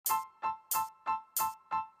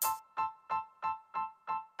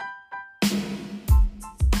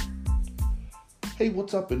Hey,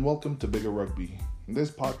 what's up, and welcome to Bigger Rugby. In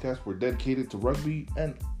this podcast, we're dedicated to rugby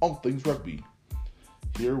and all things rugby.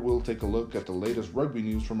 Here, we'll take a look at the latest rugby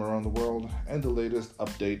news from around the world and the latest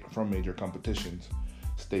update from major competitions.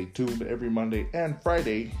 Stay tuned every Monday and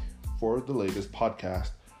Friday for the latest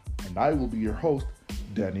podcast. And I will be your host,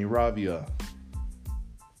 Danny Ravia.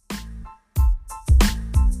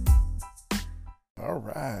 All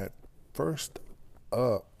right, first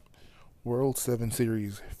up, World 7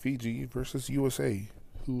 Series, Fiji versus USA.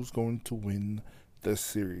 Who's going to win this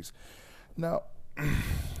series? Now,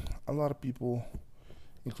 a lot of people,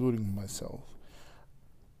 including myself,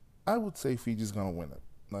 I would say Fiji's going to win it.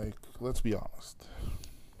 Like, let's be honest.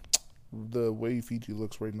 The way Fiji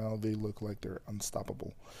looks right now, they look like they're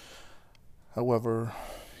unstoppable. However,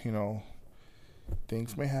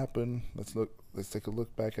 things may happen. Let's take a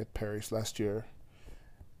look back at Paris last year.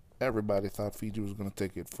 Everybody thought Fiji was going to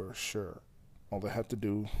take it for sure. All they had to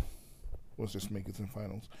do was just make it in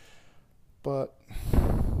finals. But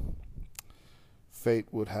fate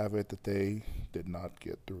would have it that they did not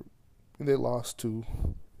get through. And they lost to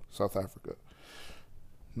South Africa.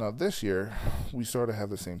 Now this year, we sort of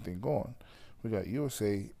have the same thing going. We got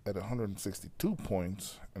USA at 162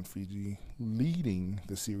 points and Fiji leading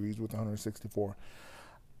the series with 164.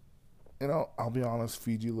 I'll be honest,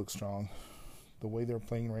 Fiji looks strong. The way they're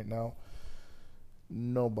playing right now,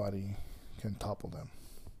 nobody can topple them.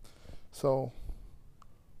 So,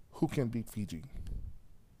 who can beat Fiji?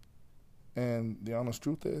 And the honest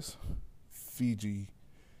truth is, Fiji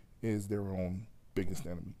is their own biggest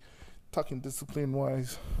enemy. Talking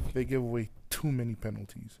discipline-wise, they give away too many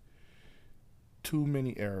penalties, too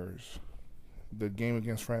many errors. The game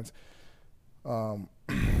against France,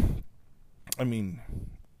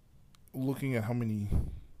 looking at how many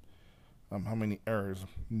errors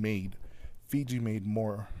made, Fiji made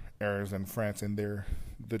more errors than France, and they're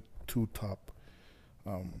the two top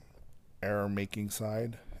error-making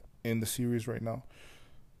side in the series right now.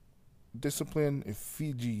 Discipline, if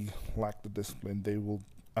Fiji lack the discipline, they will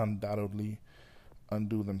undoubtedly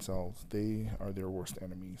undo themselves. They are their worst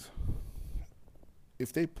enemies.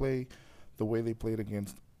 If they play the way they played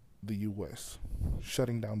against the U.S.,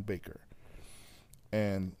 shutting down Baker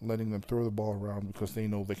and letting them throw the ball around because they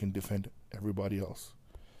know they can defend everybody else,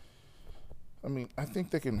 I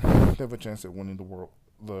think they have a chance at winning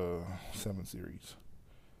the 7 Series.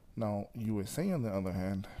 Now, USA, on the other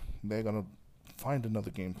hand, they're going to find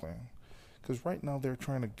another game plan. Because right now they're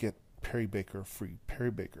trying to get Perry Baker free.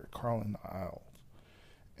 Perry Baker, Carlin Isles,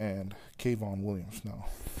 and Kayvon Williams now.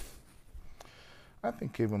 I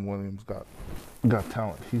think Kayvon Williams got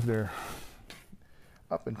talent. He's their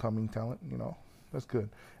up-and-coming talent, That's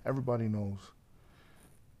good. Everybody knows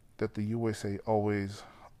that the USA always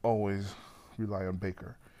rely on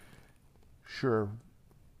Baker. Sure,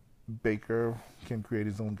 Baker can create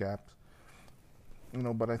his own gaps,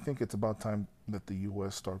 but I think it's about time that the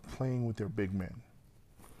U.S. start playing with their big men.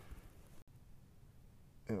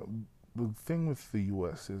 The thing with the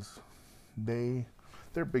U.S. is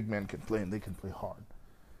their big men can play, and they can play hard.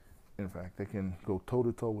 In fact, they can go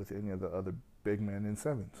toe-to-toe with any of the other big men in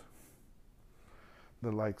sevens.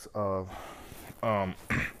 The likes of,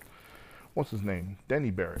 what's his name?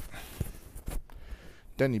 Denny Barrett,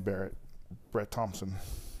 Brett Thompson,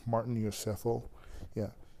 Martin Iosefo. Yeah,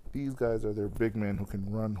 these guys are their big men who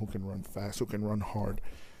can run fast, who can run hard.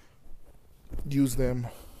 Use them,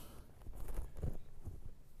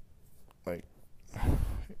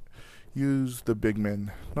 use the big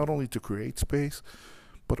men not only to create space,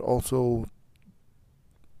 but also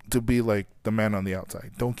to be like the man on the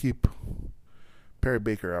outside. Don't keep Perry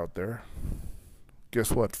Baker out there.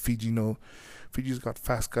 Guess what? Fiji's got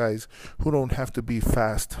fast guys who don't have to be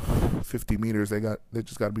fast 50 meters. They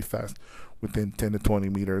just got to be fast within 10 to 20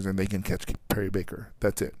 meters, and they can catch Perry Baker.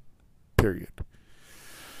 That's it. Period.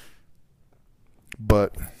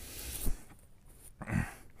 But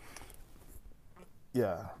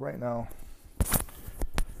yeah, right now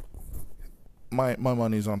my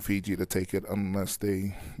money's on Fiji to take it unless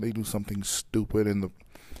they do something stupid in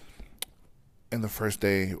the first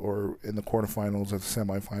day or in the quarterfinals or the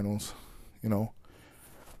semifinals,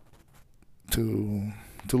 to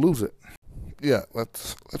lose it. Yeah,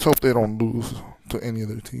 let's hope they don't lose to any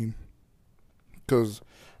other team. Because,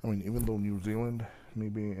 even though New Zealand may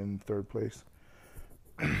be in third place,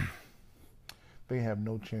 they have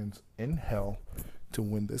no chance in hell to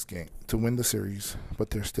win this game, to win the series, but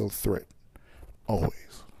they're still a threat.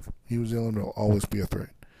 Always. New Zealand will always be a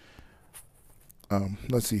threat.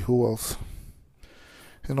 Let's see, who else?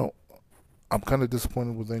 I'm kind of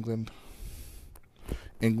disappointed with England.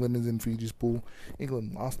 England is in Fiji's pool.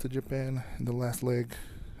 England lost to Japan in the last leg.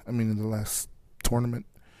 In the last tournament.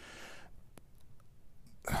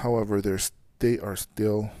 However, they are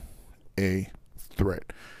still a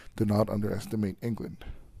threat. Do not underestimate England.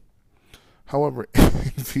 However,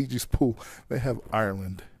 in Fiji's pool, they have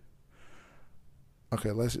Ireland.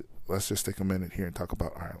 Okay, let's just take a minute here and talk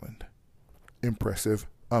about Ireland. Impressive,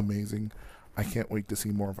 amazing. I can't wait to see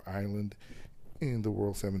more of Ireland in the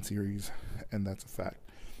World 7 Series, and that's a fact.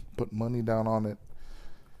 Put money down on it.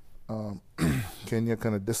 Kenya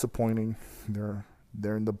kind of disappointing. They're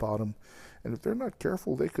in the bottom, and if they're not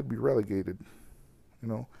careful, they could be relegated. You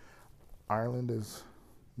know, Ireland is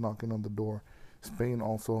knocking on the door. Spain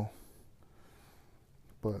also,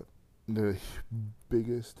 but the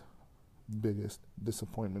biggest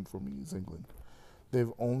disappointment for me is England.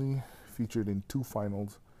 They've only featured in 2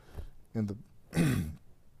 finals in the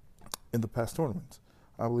in the past tournaments.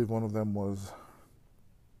 I believe one of them was,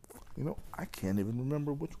 I can't even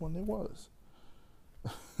remember which one it was.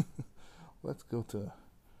 Let's go to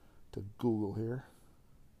Google here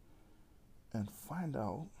and find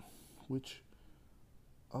out which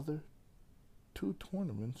other 2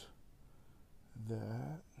 tournaments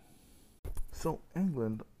that. So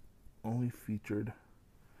England only featured,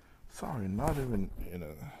 not even in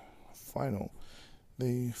a final.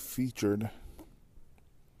 They featured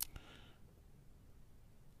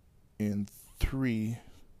in 3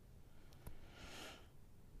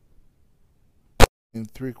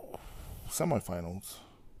 semifinals.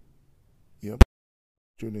 Yep.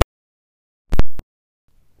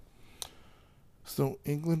 So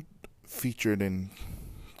England featured in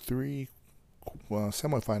 3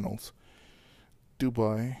 semifinals: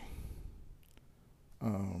 Dubai,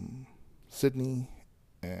 Sydney,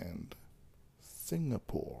 and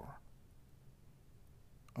Singapore.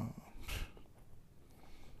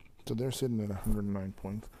 So they're sitting at 109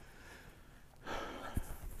 points.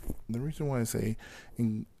 The reason why I say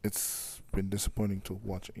it's been disappointing to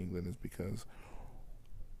watch England is because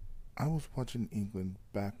I was watching England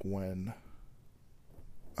back when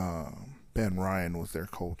Ben Ryan was their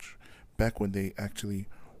coach, back when they actually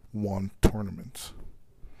won tournaments.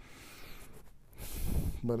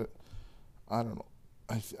 But I don't know.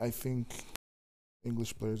 I think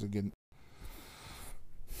English players are getting.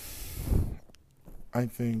 I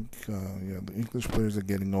think the English players are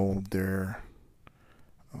getting old.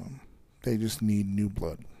 They just need new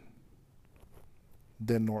blood.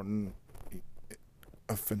 Dan Norton,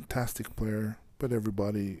 a fantastic player, but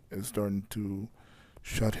everybody is starting to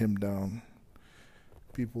shut him down.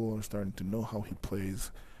 People are starting to know how he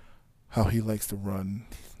plays, how he likes to run,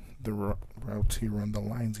 the routes he run, the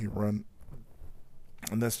lines he run,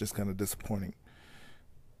 and that's just kind of disappointing.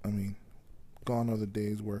 I mean, gone are the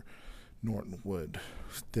days where Norton would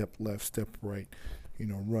step left, step right,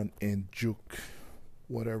 run in, juke,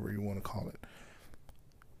 whatever you want to call it.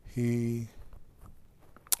 He,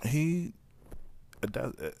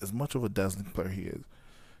 as much of a dazzling player he is,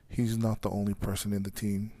 he's not the only person in the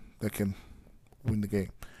team that can win the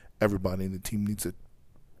game. Everybody in the team needs to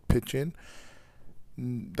pitch in.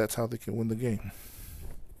 That's how they can win the game.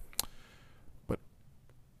 But,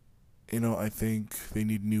 I think they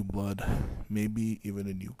need new blood, maybe even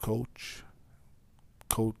a new coach.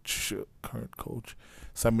 Current coach,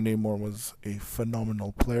 Simon Amor was a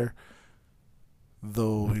phenomenal player,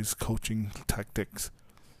 though his coaching tactics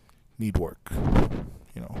need work.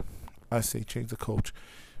 I say change the coach,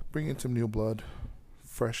 bring in some new blood,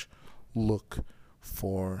 fresh look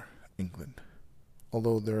for England.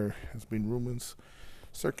 Although there has been rumors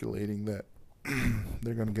circulating that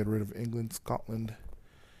they're going to get rid of England, Scotland,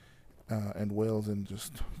 and Wales and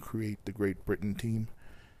just create the Great Britain team.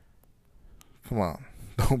 Come on,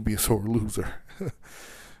 don't be a sore loser.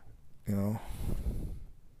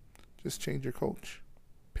 Just change your coach.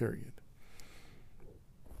 Period.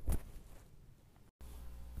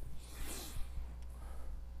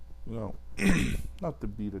 Not to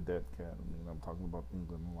beat a dead cat. I'm talking about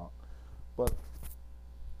England a lot. But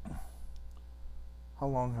how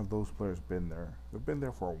long have those players been there? They've been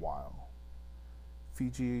there for a while.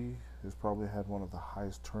 Fiji has probably had one of the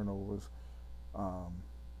highest turnovers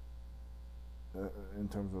in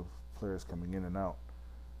terms of players coming in and out.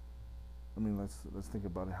 Let's think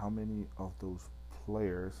about it. How many of those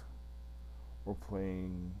players were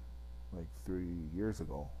playing like 3 years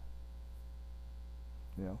ago?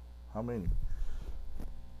 How many?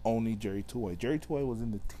 Only Jerry Tuohy. Jerry Tuohy was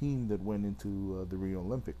in the team that went into the Rio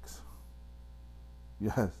Olympics.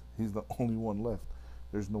 Yes, he's the only one left.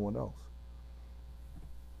 There's no one else.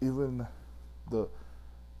 Even the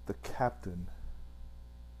captain,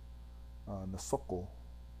 Nasoko,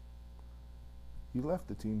 he left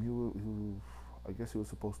the team. I guess he was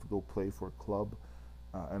supposed to go play for a club.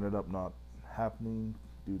 Ended up not happening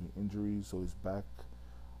due to injuries, so he's back.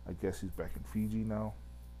 I guess he's back in Fiji now.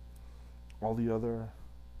 All the other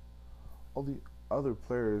all the other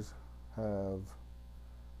players have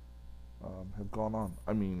have gone on.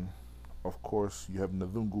 I mean, of course, you have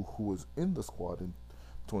Navungu, who was in the squad in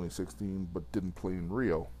 2016 but didn't play in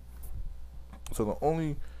Rio. So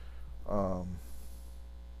um,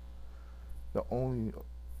 the only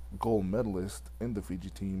gold medalist in the Fiji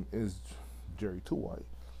team is Jerry Tuwai.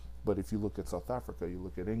 But if you look at South Africa, you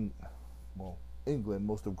look at England.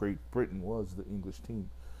 Most of Great Britain was the English team.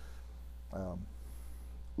 Um,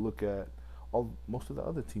 Look at most of the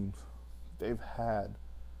other teams. They've had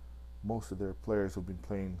most of their players who've been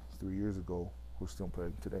playing 3 years ago who are still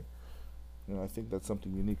playing today. I think that's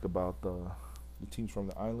something unique about the teams from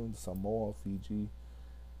the islands: Samoa, Fiji.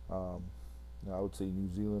 Um, I would say New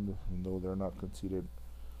Zealand, even though they're not considered,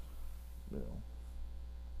 you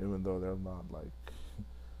know, even though they're not like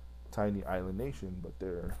tiny island nation, but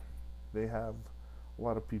they have a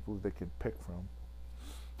lot of people they can pick from.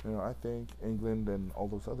 I think England and all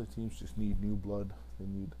those other teams just need new blood. They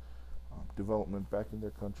need development back in their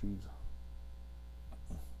countries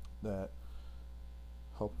that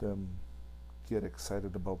help them get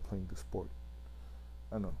excited about playing the sport.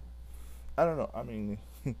 I know. I don't know. I mean,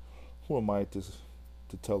 who am I to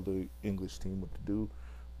tell the English team what to do?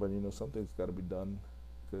 But something's got to be done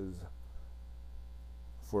because,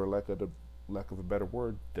 for lack of a better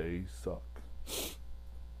word, they suck.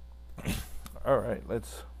 All right,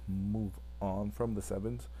 let's move on from the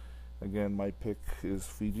sevens. Again, my pick is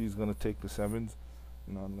Fiji's going to take the sevens,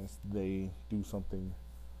 unless they do something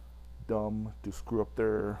dumb to screw up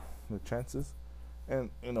their chances.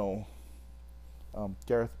 And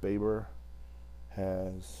Gareth Baber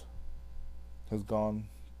has gone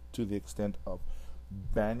to the extent of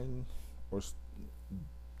banning or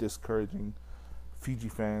discouraging Fiji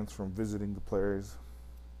fans from visiting the players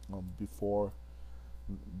before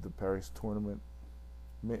the Paris tournament.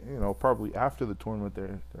 Probably after the tournament,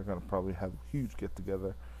 they're gonna probably have a huge get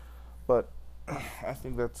together. But I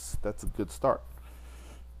think that's a good start.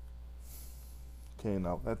 Okay,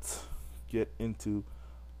 now let's get into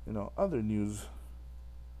other news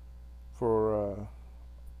for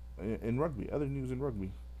in rugby. Other news in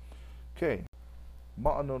rugby. Okay,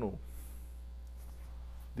 Ma'anono,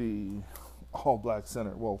 the All Black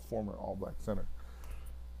center, former All Black center.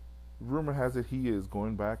 Rumor has it he is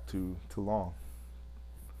going back to Toulon.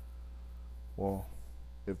 Well,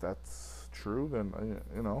 if that's true, then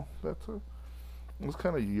it's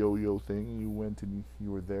kind of a yo-yo thing.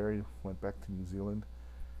 You were there, you went back to New Zealand.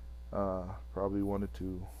 Probably wanted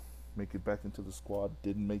to make it back into the squad,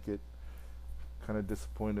 didn't make it. Kind of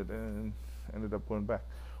disappointed and ended up going back.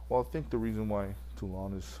 Well, I think the reason why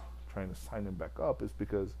Toulon is trying to sign him back up is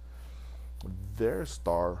because their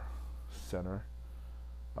star center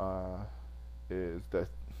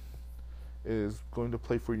is going to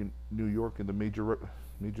play for New York in the Major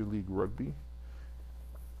League Rugby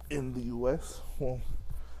in the U.S. Well,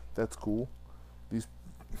 that's cool. This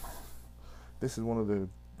is one of the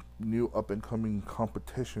new up and coming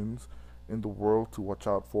competitions in the world to watch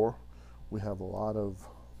out for. We have a lot of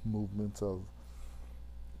movements of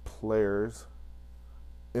players,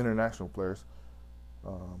 international players,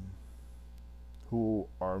 who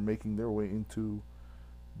are making their way into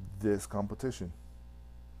this competition.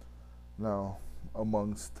 Now,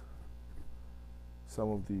 amongst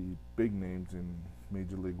some of the big names in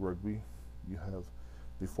Major League Rugby, you have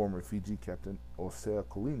the former Fiji captain Osea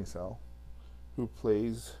Kolinisau, who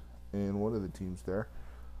plays in one of the teams there.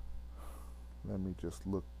 Let me just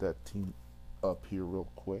look that team up here real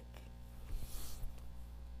quick.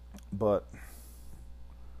 But,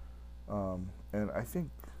 and I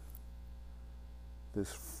think the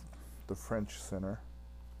French center,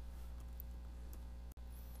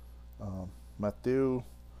 Mathieu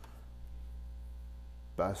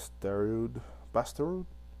Bastareaud, I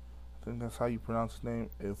think that's how you pronounce his name.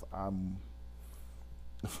 If I'm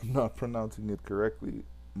not pronouncing it correctly,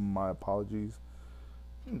 my apologies.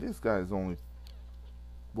 This guy is only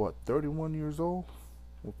 31 years old?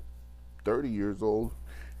 30 years old.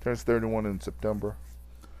 Turns 31 in September.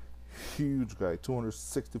 Huge guy,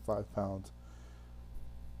 265 pounds,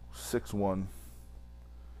 6'1".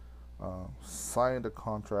 Signed a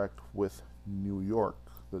contract with New York,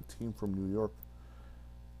 the team from New York.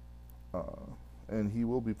 And he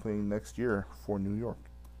will be playing next year for New York.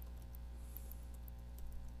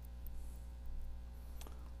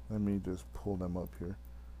 Let me just pull them up here.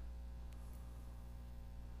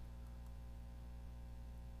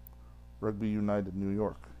 Rugby United New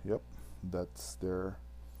York. Yep, that's their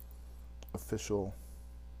official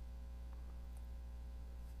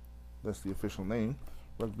That's the official name,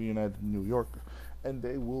 Rugby United New York, and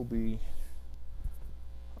they will be.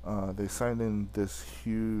 They signed in this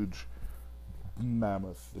huge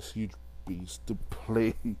mammoth, this huge beast to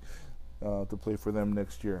play for them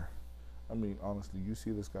next year. I mean, honestly, you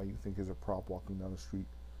see this guy, you think he's a prop walking down the street,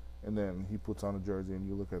 and then he puts on a jersey, and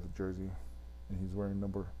you look at the jersey, and he's wearing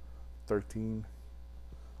number 13.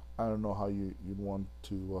 I don't know how you'd want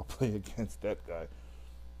to play against that guy.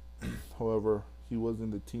 However, he was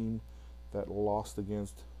in the team that lost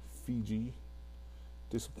against Fiji.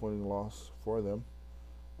 Disappointing loss for them,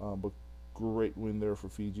 but great win there for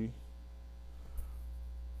Fiji.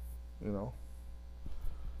 You know,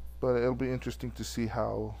 but it'll be interesting to see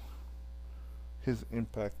how his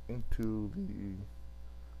impact into the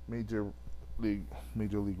major league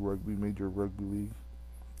rugby, major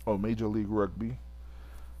league rugby,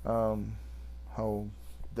 how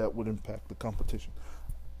that would impact the competition.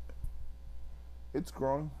 It's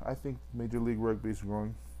growing. I think Major League Rugby is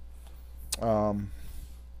growing.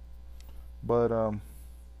 But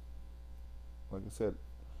like I said,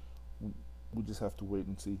 we just have to wait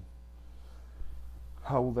and see.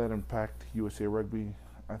 How will that impact USA Rugby?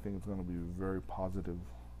 I think it's going to be very positive,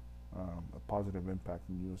 a positive impact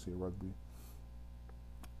in USA Rugby.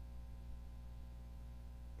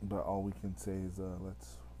 But all we can say is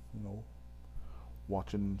let's,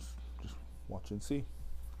 just watch and see.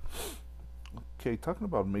 Okay, talking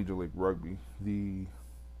about Major League Rugby,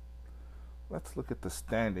 let's look at the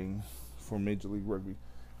standing for Major League Rugby.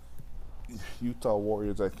 Utah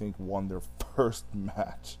Warriors, I think, won their first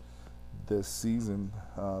match this season.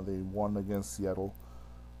 They won against Seattle.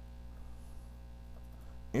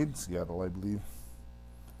 In Seattle, I believe.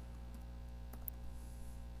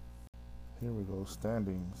 Here we go,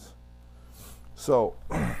 standings. So,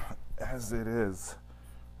 as it is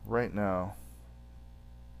right now,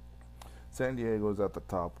 San Diego is at the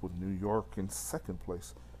top with New York in second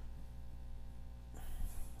place.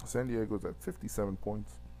 San Diego is at 57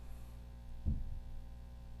 points.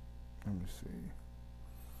 Let me see.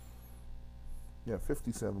 Yeah,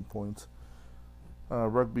 57 points.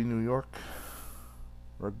 Rugby New York.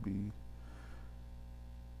 Rugby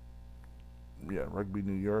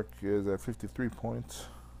New York is at 53 points.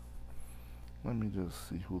 Let me just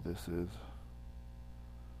see who this is.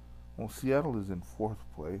 Well, Seattle is in fourth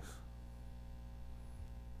place.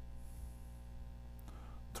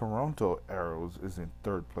 Toronto Arrows is in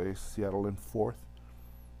third place. Seattle in fourth.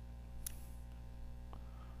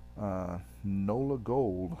 NOLA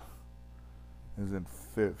Gold is in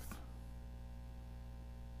fifth.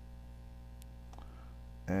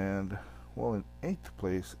 And, in eighth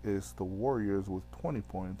place is the Warriors with 20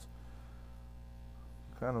 points.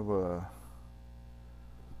 Kind of a,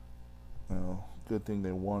 good thing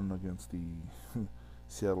they won against the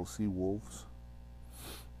Seattle Seawolves.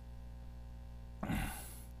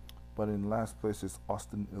 But in last place is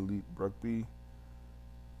Austin Elite Rugby.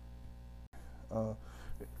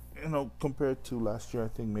 Compared to last year, I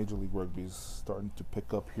think Major League Rugby is starting to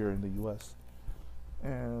pick up here in the U.S.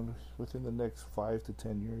 And within the next 5 to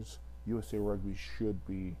 10 years, USA Rugby should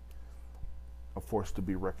be a force to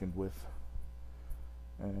be reckoned with.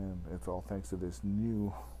 And it's all thanks to this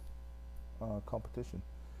new competition.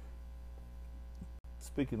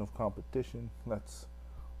 Speaking of competition, let's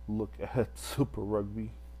look at Super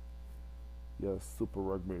Rugby. Yes, Super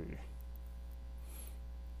Rugby.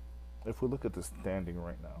 If we look at the standing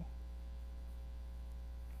right now,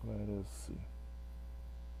 let us see.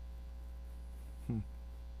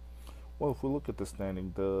 Well, if we look at the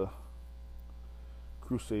standing, the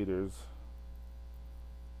Crusaders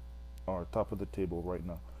are top of the table right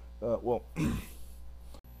now.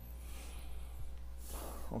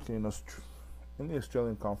 Okay, in the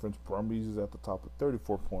Australian Conference, Brumbies is at the top with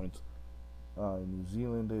 34 points. In New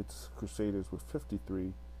Zealand, it's Crusaders with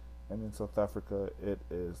 53. And in South Africa, it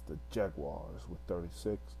is the Jaguars with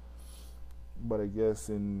 36. But I guess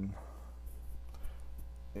in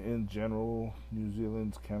general, New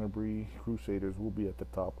Zealand's Canterbury Crusaders will be at the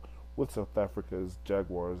top, with South Africa's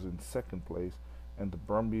Jaguars in second place, and the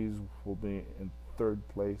Brumbies will be in third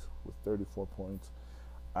place with 34 points.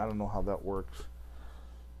 I don't know how that works,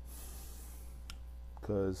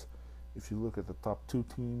 because if you look at the top two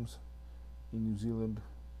teams in New Zealand,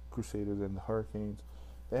 Crusaders and the Hurricanes,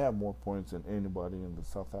 they have more points than anybody in the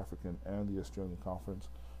South African and the Australian Conference.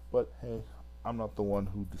 But hey, I'm not the one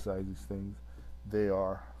who decides these things. They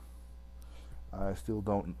are. I still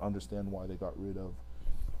don't understand why they got rid of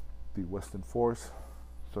the Western Force,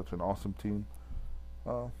 such an awesome team.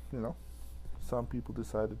 Some people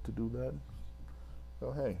decided to do that.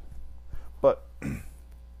 So hey, but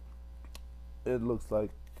it looks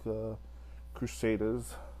like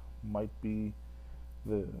Crusaders might be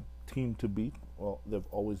the team to beat. Well, they've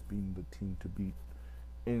always been the team to beat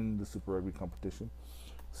in the Super Rugby competition.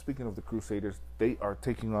 Speaking of the Crusaders, they are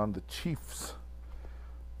taking on the Chiefs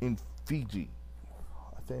in Fiji.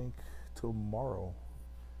 I think tomorrow.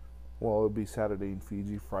 Well, it'll be Saturday in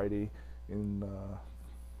Fiji, Friday in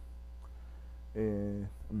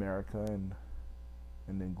America and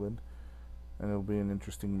in England, and it'll be an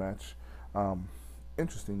interesting match.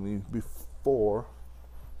 Interestingly, before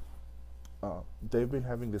they've been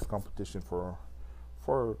having this competition for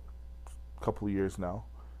a couple of years now,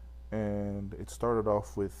 and it started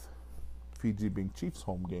off with Fiji being Chiefs'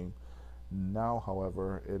 home game. Now,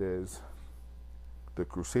 however, it is the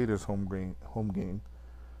Crusaders' home game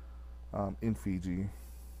in Fiji.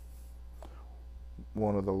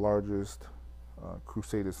 One of the largest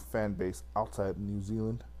Crusaders fan base outside New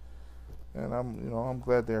Zealand, and I'm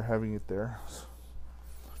glad they're having it there.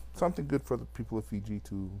 Something good for the people of Fiji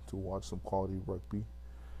to watch some quality rugby,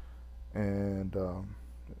 and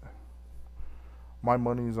my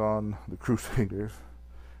money's on the Crusaders.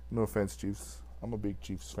 No offense, Chiefs. I'm a big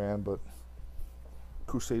Chiefs fan, but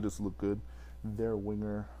Crusaders look good. Their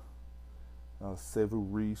winger, Sevu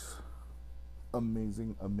Reece,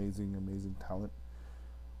 amazing talent.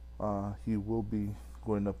 He will be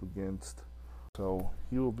going up against. So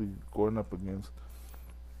he will be going up against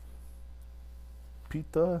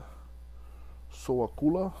Pita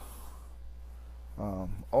Soakula,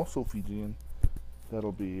 also Fijian.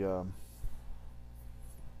 That'll be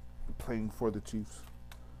playing for the Chiefs.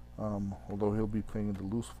 Although he'll be playing in the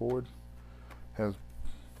loose forward, has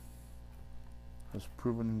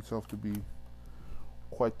proven himself to be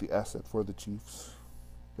quite the asset for the Chiefs.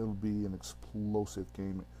 It'll be an explosive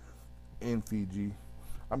game in Fiji.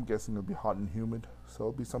 I'm guessing it'll be hot and humid, so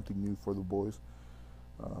it'll be something new for the boys,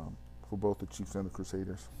 for both the Chiefs and the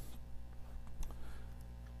Crusaders.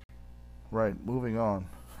 Right, moving on.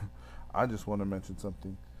 I just want to mention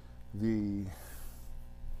something. The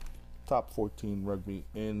top 14 rugby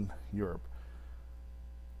in Europe.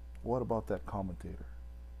 What about that commentator?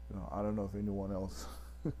 I don't know if anyone else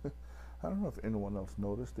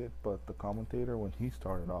noticed it, but the commentator, when he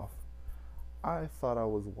started off, I thought I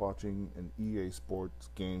was watching an EA Sports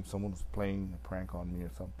game. Someone was playing a prank on me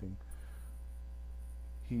or something.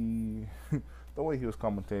 The way he was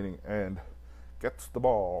commentating, and gets the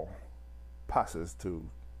ball, passes to,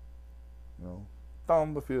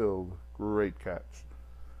 down the field, great catch.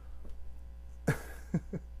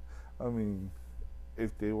 I mean,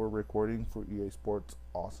 if they were recording for EA Sports,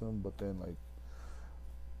 awesome. But then,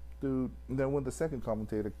 dude, then when the second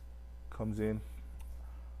commentator comes in,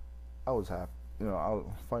 I was happy.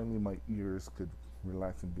 Finally my ears could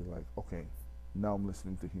relax and be like, okay, now I'm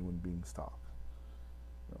listening to human beings talk.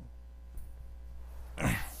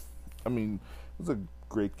 I mean, it was a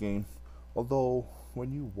great game. Although,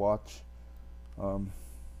 when you watch, I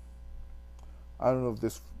don't know if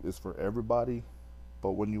this is for everybody,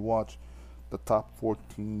 but when you watch the top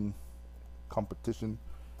 14 competition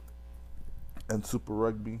and Super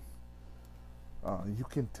Rugby, you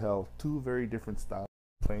can tell two very different styles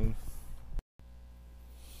of playing.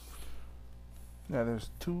 Yeah, there's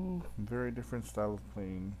two very different styles of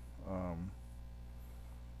playing.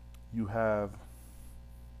 You have,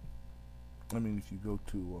 if you go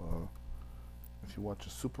to, if you watch a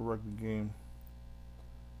Super Rugby game,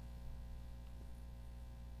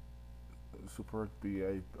 Super Rugby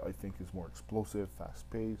I think is more explosive,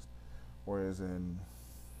 fast-paced, whereas in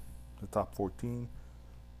the top 14,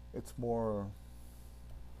 it's more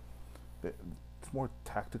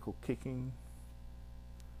tactical kicking.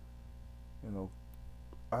 I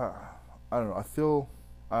don't know. I feel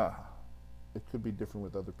it could be different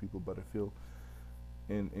with other people, but I feel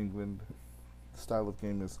in England the style of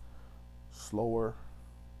game is slower,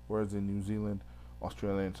 whereas in New Zealand,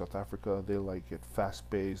 Australia, and South Africa they like it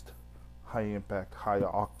fast-paced, high impact, high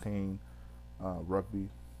octane rugby.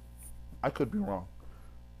 I could be wrong,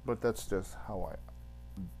 but that's just how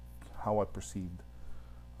I perceived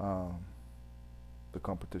the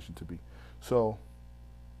competition to be. So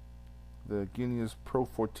the Guinea's Pro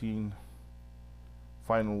 14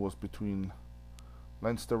 final was between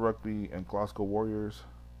Leinster Rugby and Glasgow Warriors,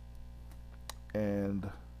 and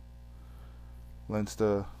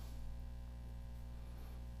Leinster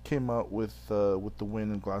came out with the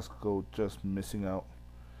win, in Glasgow just missing out.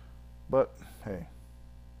 But hey,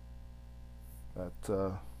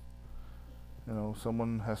 that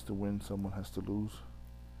someone has to win, someone has to lose,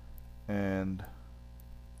 and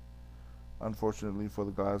unfortunately for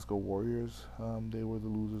the Glasgow Warriors, they were the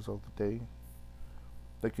losers of the day.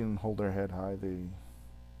 They can hold their head high. They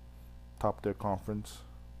topped their conference.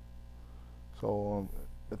 So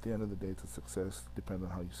at the end of the day, it's a success, depending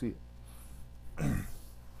on how you see it.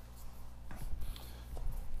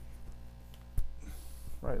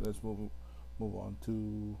 Right, let's move on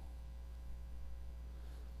to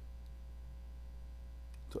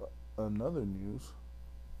another news.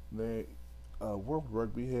 They World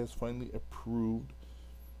Rugby has finally approved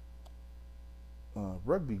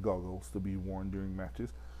rugby goggles to be worn during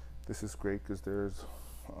matches. This is great because there's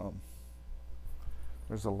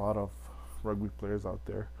a lot of rugby players out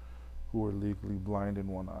there who are legally blind in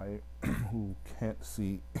one eye, who can't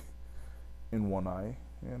see in one eye,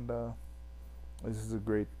 and this is a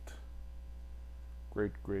great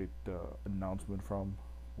announcement from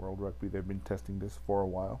World Rugby. They've been testing this for a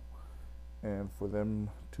while, and for them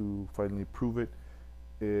to finally prove it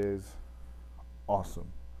is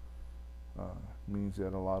awesome. Means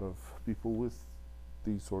that a lot of people with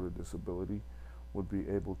these sort of disability would be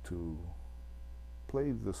able to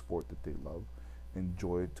play the sport that they love,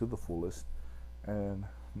 enjoy it to the fullest, and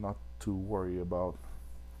not to worry about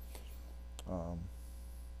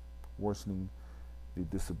worsening the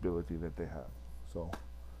disability that they have. So,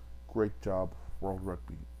 great job, World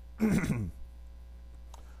Rugby. Now,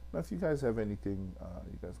 if you guys have anything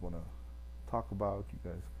you guys want to talk about, you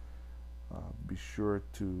guys be sure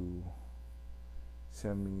to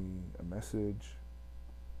send me a message,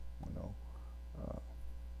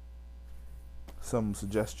 some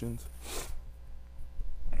suggestions.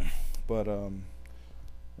 But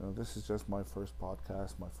this is just my first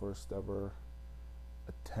podcast, my first ever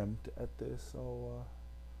attempt at this, so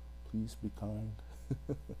please be kind.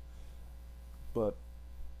 But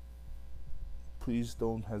please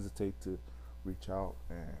don't hesitate to reach out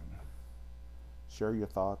and share your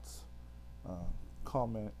thoughts,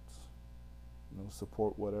 comments,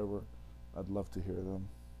 support whatever. I'd love to hear them.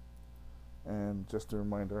 And just a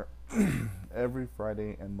reminder, every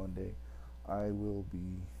Friday and Monday I will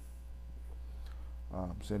be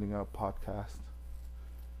sending out podcasts.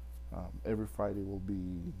 Every Friday will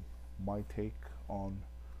be my take on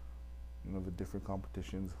the different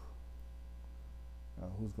competitions,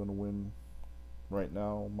 who's going to win. Right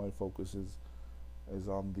now my focus is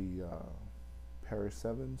on the Paris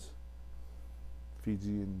Sevens.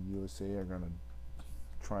 Fiji and USA are going to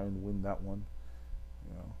try and win that one,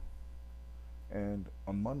 and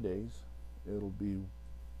on Mondays it'll be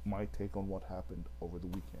my take on what happened over the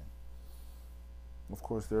weekend. Of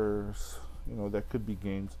course, there could be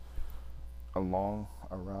games around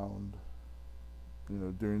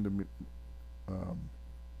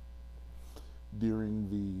during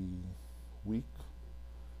the week,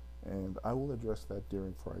 and I will address that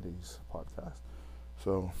during Friday's podcast.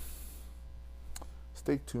 So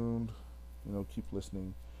stay tuned, keep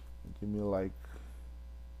listening, and give me a like,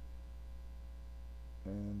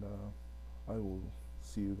 and I will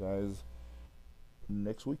see you guys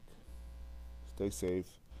next week. Stay safe,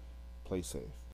 play safe.